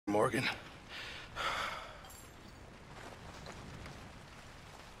Morgan.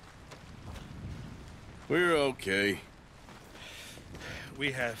 We're okay.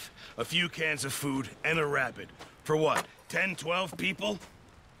 We have a few cans of food and a rabbit. For what, 10, 12 people?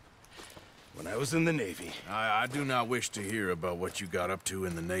 When I was in the Navy... I do not wish to hear about what you got up to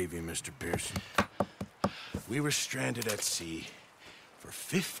in the Navy, Mr. Pearson. We were stranded at sea for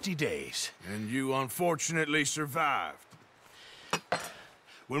 50 days. And you unfortunately survived.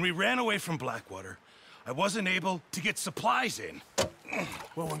 When we ran away from Blackwater, I wasn't able to get supplies in.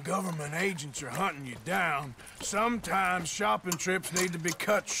 Well, when government agents are hunting you down, sometimes shopping trips need to be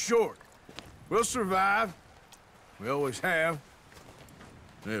cut short. We'll survive. We always have.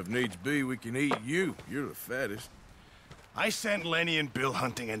 If needs be, we can eat you. You're the fattest. I sent Lenny and Bill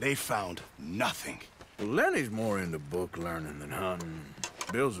hunting, and they found nothing. Well, Lenny's more into book learning than hunting.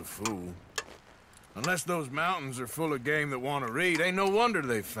 Bill's a fool. Unless those mountains are full of game that want to read, ain't no wonder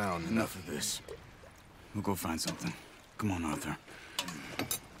they found Enough of this. We'll go find something. Come on, Arthur.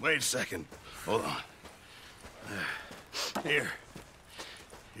 Wait a second. Hold on. Here.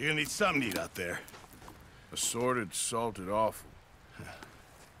 You're gonna need something to eat out there. Assorted, salted offal.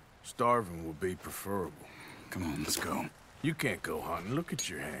 Starving will be preferable. Come on, let's go. You can't go hunting. Look at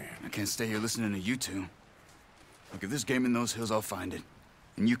your hand. I can't stay here listening to you two. Look, if there's game in those hills, I'll find it.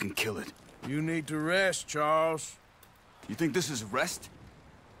 And you can kill it. You need to rest, Charles. You think this is rest?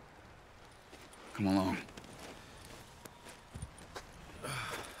 Come along.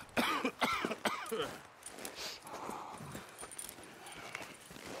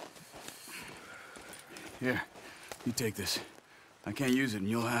 Here, you take this. I can't use it, and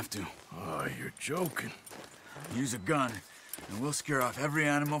you'll have to. Oh, you're joking. Use a gun, and we'll scare off every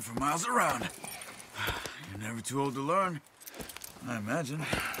animal for miles around. You're never too old to learn, I imagine.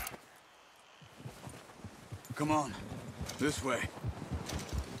 Come on, this way.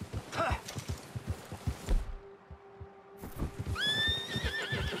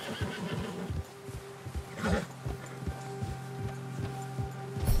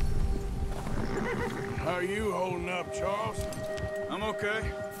 How are you holding up, Charles? I'm okay,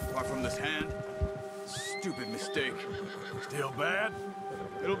 apart from this hand. Stupid mistake. Still bad?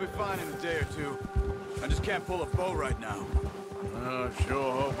 It'll be fine in a day or two. I just can't pull a bow right now.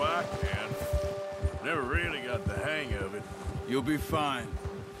 Sure hope I can. Never really got the hang of it. You'll be fine.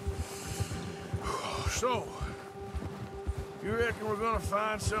 So, you reckon we're gonna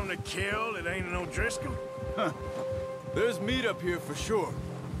find something to kill that ain't no Driscoll? Huh. There's meat up here for sure.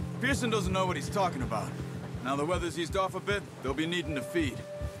 Pearson doesn't know what he's talking about. Now the weather's eased off a bit, they'll be needing to feed.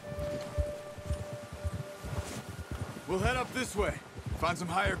 We'll head up this way. Find some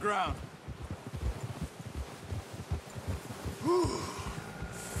higher ground. Whew.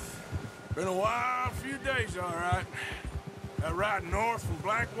 Been a wild few days, all right. That ride north from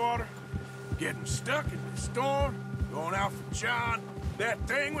Blackwater, getting stuck in the storm, going out for John, that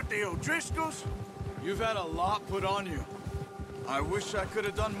thing with the O'Driscolls. You've had a lot put on you. I wish I could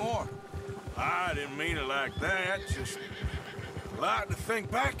have done more. I didn't mean it like that, just a lot to think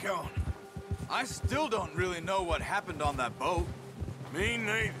back on. I still don't really know what happened on that boat. Me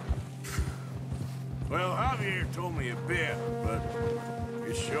neither. Well, Javier told me a bit, but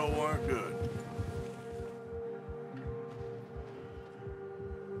it sure weren't good.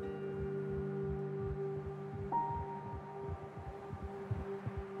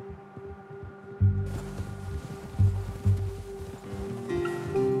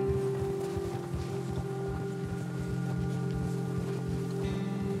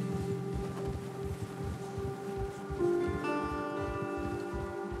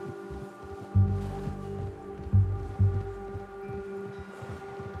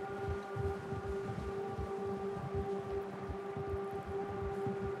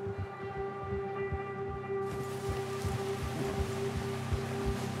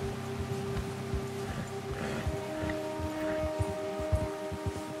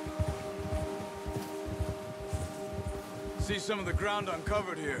 See some of the ground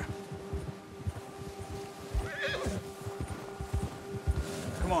uncovered here.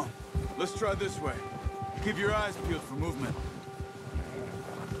 Come on, let's try this way. Keep your eyes peeled for movement.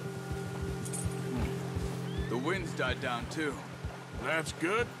 The wind's died down too. That's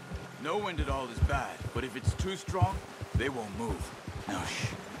good. No wind at all is bad, but if it's too strong, they won't move. Now shh,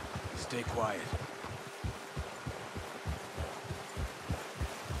 stay quiet.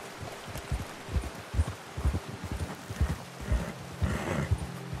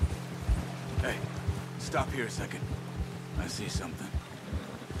 Hey, stop here a second. I see something.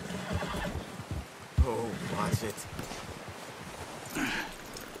 Oh, watch it.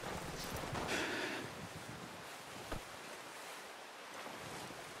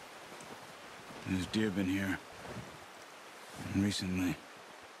 There's deer been here. And recently.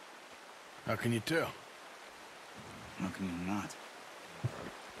 How can you tell? How can you not?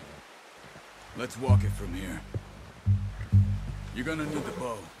 Let's walk it from here. You're gonna need the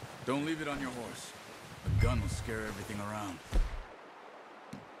bow. Don't leave it on your horse. The gun will scare everything around.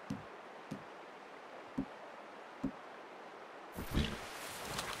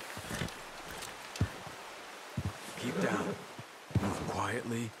 Keep down. Move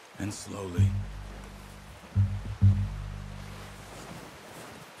quietly and slowly.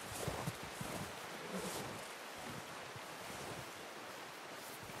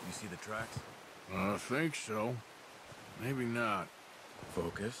 You see the tracks? I think so. Maybe not.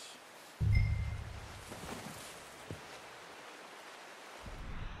 Focus.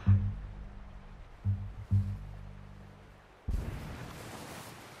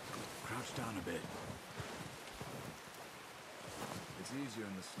 Crouch down a bit. It's easier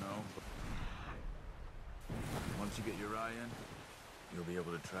in the snow, but once you get your eye in, you'll be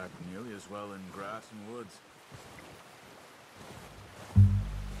able to track nearly as well in grass and woods.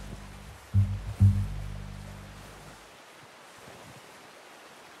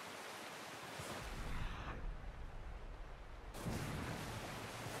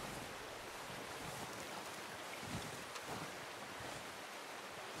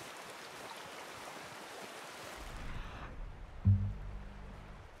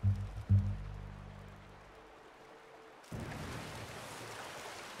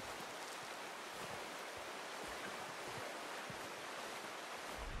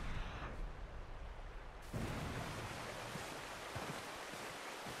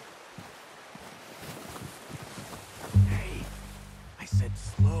 Said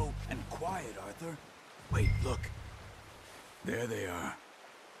slow and quiet, Arthur. Wait, look. There they are.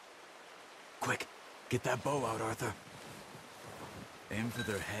 Quick, get that bow out, Arthur. Aim for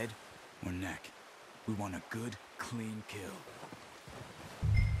their head or neck. We want a good, clean kill.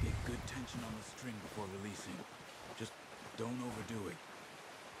 Get good tension on the string before releasing. Just don't overdo it.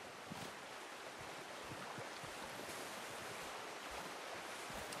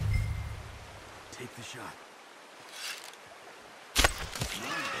 Take the shot.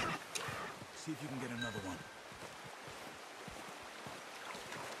 See if you can get another one.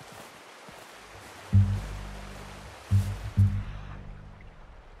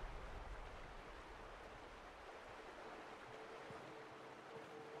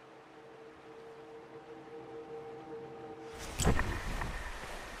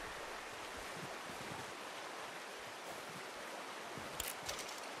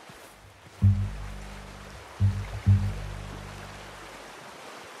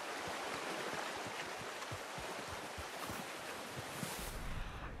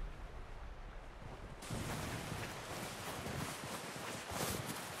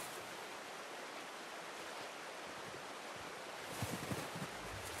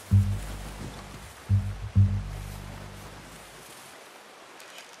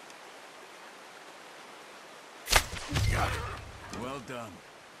 Well done.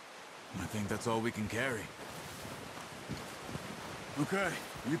 I think that's all we can carry. Okay,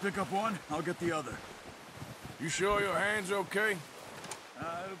 you pick up one, I'll get the other. You sure your hand's okay?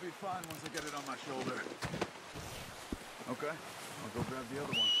 It'll be fine once I get it on my shoulder. Okay, I'll go grab the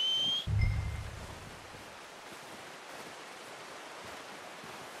other one.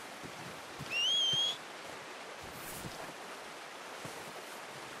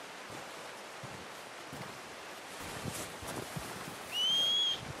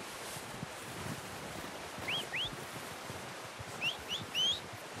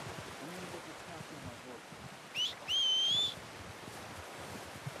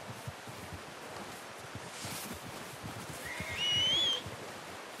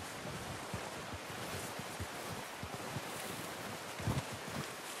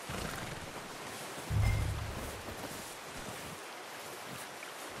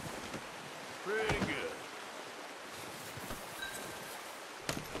 Pretty good.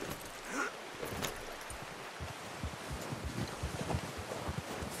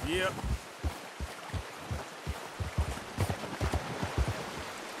 Yep.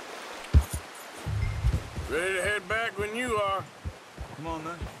 Ready to head back when you are. Come on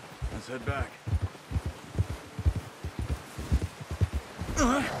then, let's head back.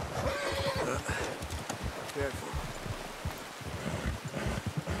 Careful.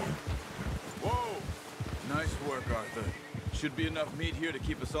 Whoa! Nice work, Arthur. Should be enough meat here to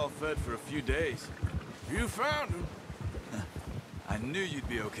keep us all fed for a few days. You found him. I knew you'd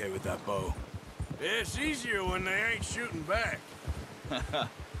be okay with that bow. It's easier when they ain't shooting back.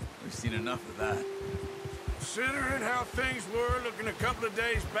 We've seen enough of that. Considering how things were looking a couple of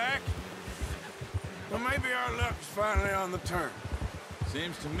days back, Well, maybe our luck is finally on the turn.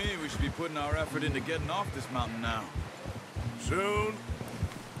 Seems to me we should be putting our effort into getting off this mountain now. Soon.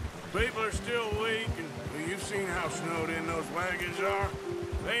 People are still weak, and well, you've seen how snowed in those wagons are.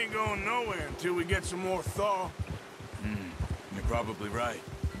 They ain't going nowhere until we get some more thaw. You're probably right.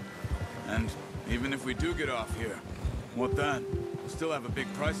 And even if we do get off here, what then? We'll still have a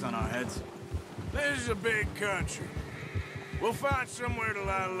big price on our heads. This is a big country. We'll find somewhere to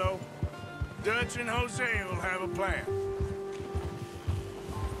lie low. Dutch and Hosea will have a plan.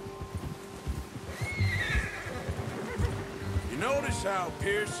 You notice how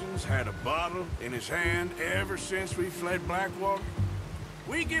Pearson's had a bottle in his hand ever since we fled Blackwater?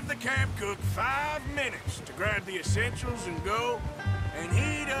 We give the camp cook 5 minutes to grab the essentials and go, and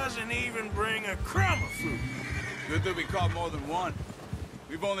he doesn't even bring a crumb of food. Good that we caught more than one.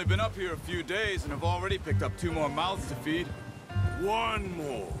 We've only been up here a few days and have already picked up 2 more mouths to feed. 1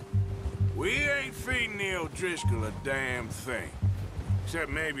 more. We ain't feeding the O'Driscoll a damn thing. Except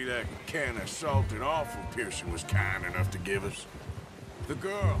maybe that can of salted offal Pearson was kind enough to give us. The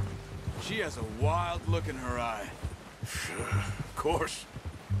girl, she has a wild look in her eye. Of course.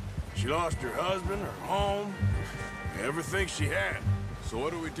 She lost her husband, her home, everything she had. So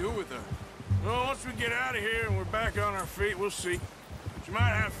what do we do with her? Well, once we get out of here and we're back on our feet, we'll see. She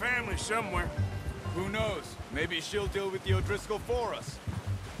might have family somewhere. Who knows? Maybe she'll deal with the O'Driscoll for us.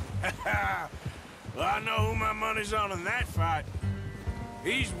 Well, I know who my money's on in that fight.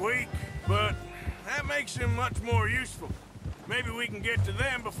 He's weak, but that makes him much more useful. Maybe we can get to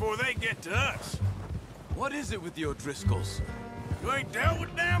them before they get to us. What is it with the O'Driscolls? You ain't dealt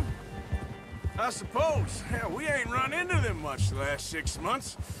with them? I suppose. Hell, we ain't run into them much the last 6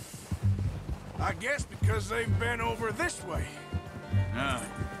 months. I guess because they've been over this way. Yeah.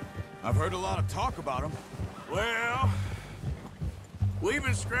 I've heard a lot of talk about them. Well, we've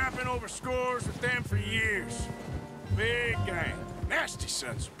been scrapping over scores with them for years. Big gang. Nasty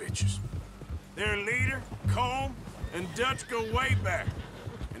sons of bitches. Their leader, Combe, and Dutch go way back.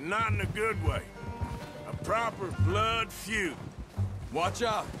 And not in a good way. A proper blood feud. Watch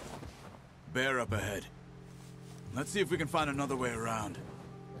out! Bear up ahead. Let's see if we can find another way around.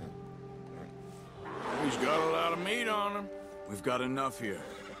 He's got a lot of meat on him. We've got enough here.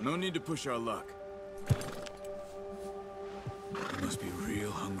 No need to push our luck. You must be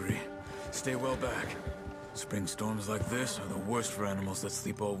real hungry. Stay well back. Spring storms like this are the worst for animals that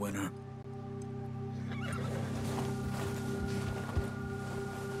sleep all winter.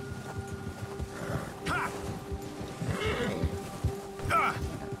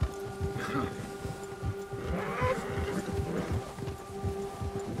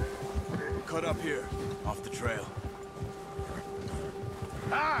 Cut up here, off the trail.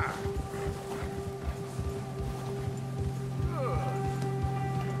 Ah!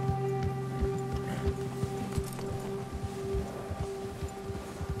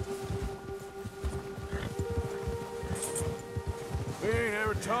 We ain't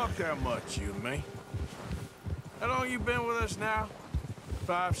ever talked that much, you and me. How long you been with us now?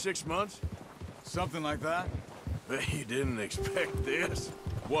 5, 6 months? Something like that? Bet you didn't expect this.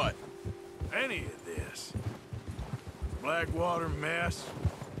 What? Any of this. Blackwater mess.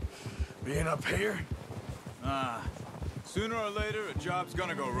 Being up here. Sooner or later, a job's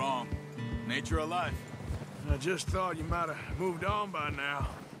gonna go wrong. Nature of life. I just thought you might have moved on by now.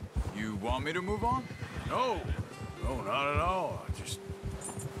 You want me to move on? No. No, not at all. I just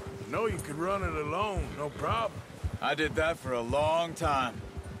know you could run it alone, no problem. I did that for a long time.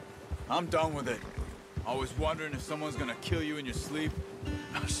 I'm done with it. Always wondering if someone's gonna kill you in your sleep.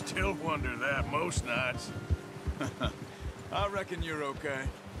 I still wonder that most nights. I reckon you're okay.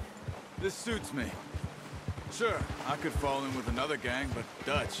 This suits me. Sure, I could fall in with another gang, but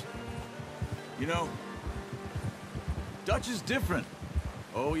Dutch... You know, Dutch is different.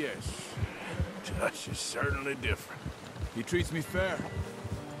 Oh, yes. Dutch is certainly different. He treats me fair.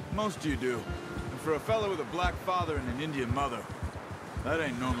 Most of you do. And for a fellow with a black father and an Indian mother, that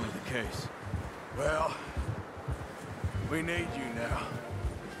ain't normally the case. Well, we need you now.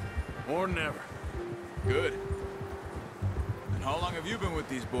 More than ever. Good. And how long have you been with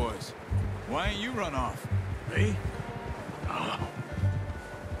these boys? Why ain't you run off? Me? Oh,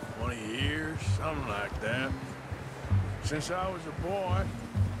 20 years, something like that. Since I was a boy.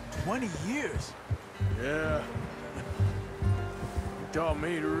 20 years? Yeah. He taught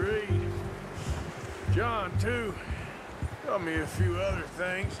me to read. John, too. Taught me a few other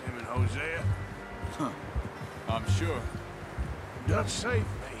things, him and Hosea. Huh. I'm sure. Dutch saved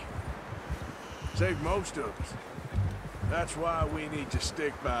me. Saved most of us. That's why we need to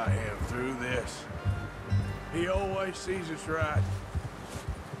stick by him through this. He always sees us right.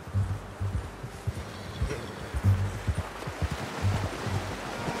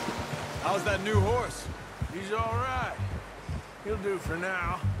 How's that new horse? He's all right. He'll do for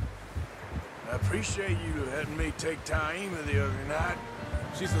now. I appreciate you letting me take Taima the other night.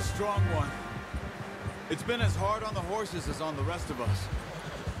 She's a strong one. It's been as hard on the horses as on the rest of us.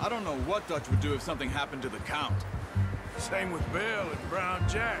 I don't know what Dutch would do if something happened to the Count. Same with Bill and Brown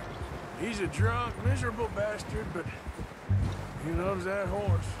Jack. He's a drunk, miserable bastard, but he loves that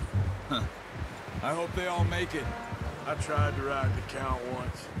horse. Huh. I hope they all make it. I tried to ride the Count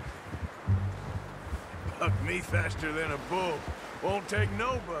once. Bucked me faster than a bull. Won't take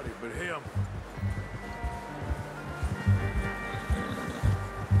nobody but him.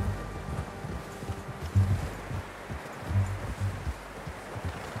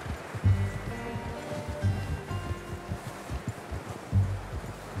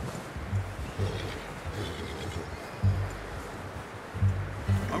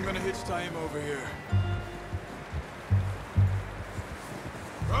 I'm gonna hitch Taima over here.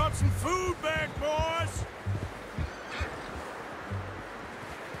 Brought some food back, boys!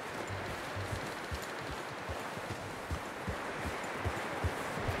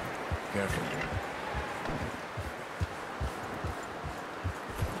 Careful.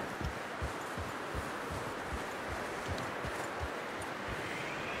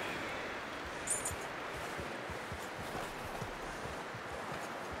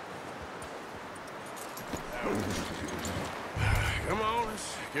 Come on,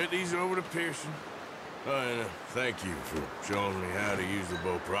 let's get these over to Pearson. Oh, and thank you for showing me how to use the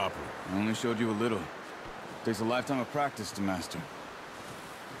bow properly. I only showed you a little. Takes a lifetime of practice to master.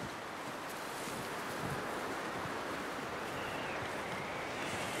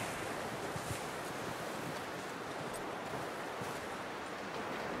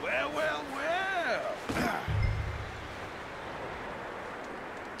 Well, well, well.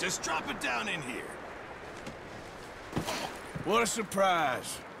 Just drop it down in here. What a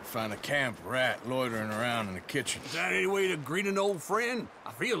surprise. Find a camp rat loitering around in the kitchen. Is that any way to greet an old friend?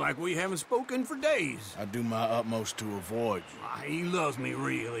 I feel like we haven't spoken for days. I do my utmost to avoid you. He loves me,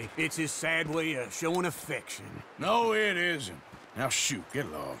 really. It's his sad way of showing affection. No, it isn't. Now shoot,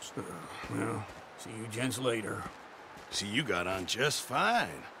 get lost. Well, see you gents later. See, you got on just fine.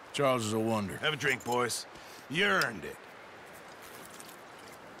 Charles is a wonder. Have a drink, boys. You earned it.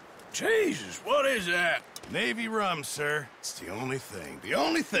 Jesus, what is that? Navy rum, sir. It's the only thing. The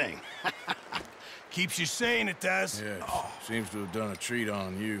only thing. Keeps you sane, it does. Yes, seems to have done a treat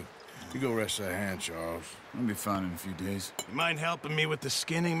on you. You go rest that hand, Charles. I'll be fine in a few days. You mind helping me with the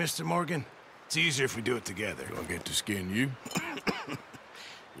skinning, Mr. Morgan? It's easier if we do it together. Do I get to skin you?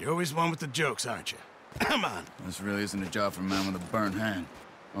 You're always one with the jokes, aren't you? Come on. This really isn't a job for a man with a burnt hand.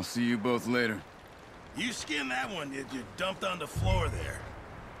 I'll see you both later. You skin that one you dumped on the floor there.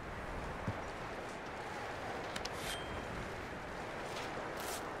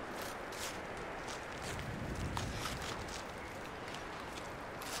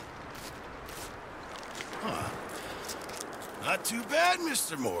 Not too bad,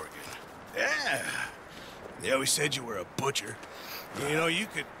 Mr. Morgan. Yeah. They always said you were a butcher. You know, you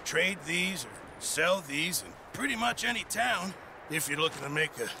could trade these or sell these in pretty much any town. If you're looking to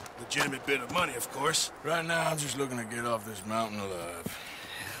make a legitimate bit of money, of course. Right now, I'm just looking to get off this mountain alive.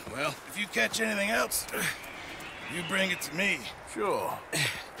 Well, if you catch anything else, you bring it to me. Sure.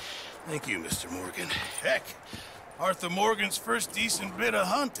 Thank you, Mr. Morgan. Heck, Arthur Morgan's first decent bit of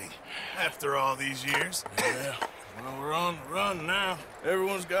hunting after all these years. Yeah. Well, we're on the run now.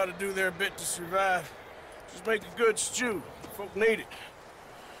 Everyone's got to do their bit to survive. Just make a good stew. Folk need it.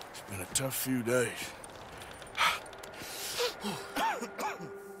 It's been a tough few days.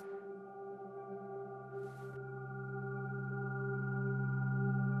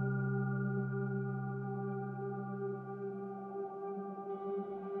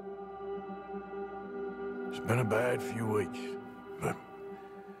 It's been a bad few weeks, but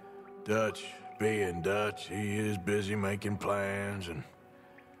Dutch being Dutch, he is busy making plans, and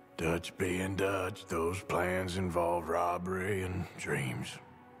Dutch being Dutch, those plans involve robbery and dreams.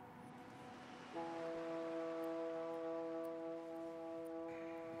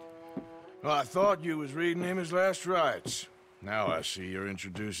 Well, I thought you was reading him his last rites. Now I see you're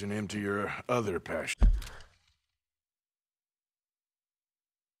introducing him to your other passion.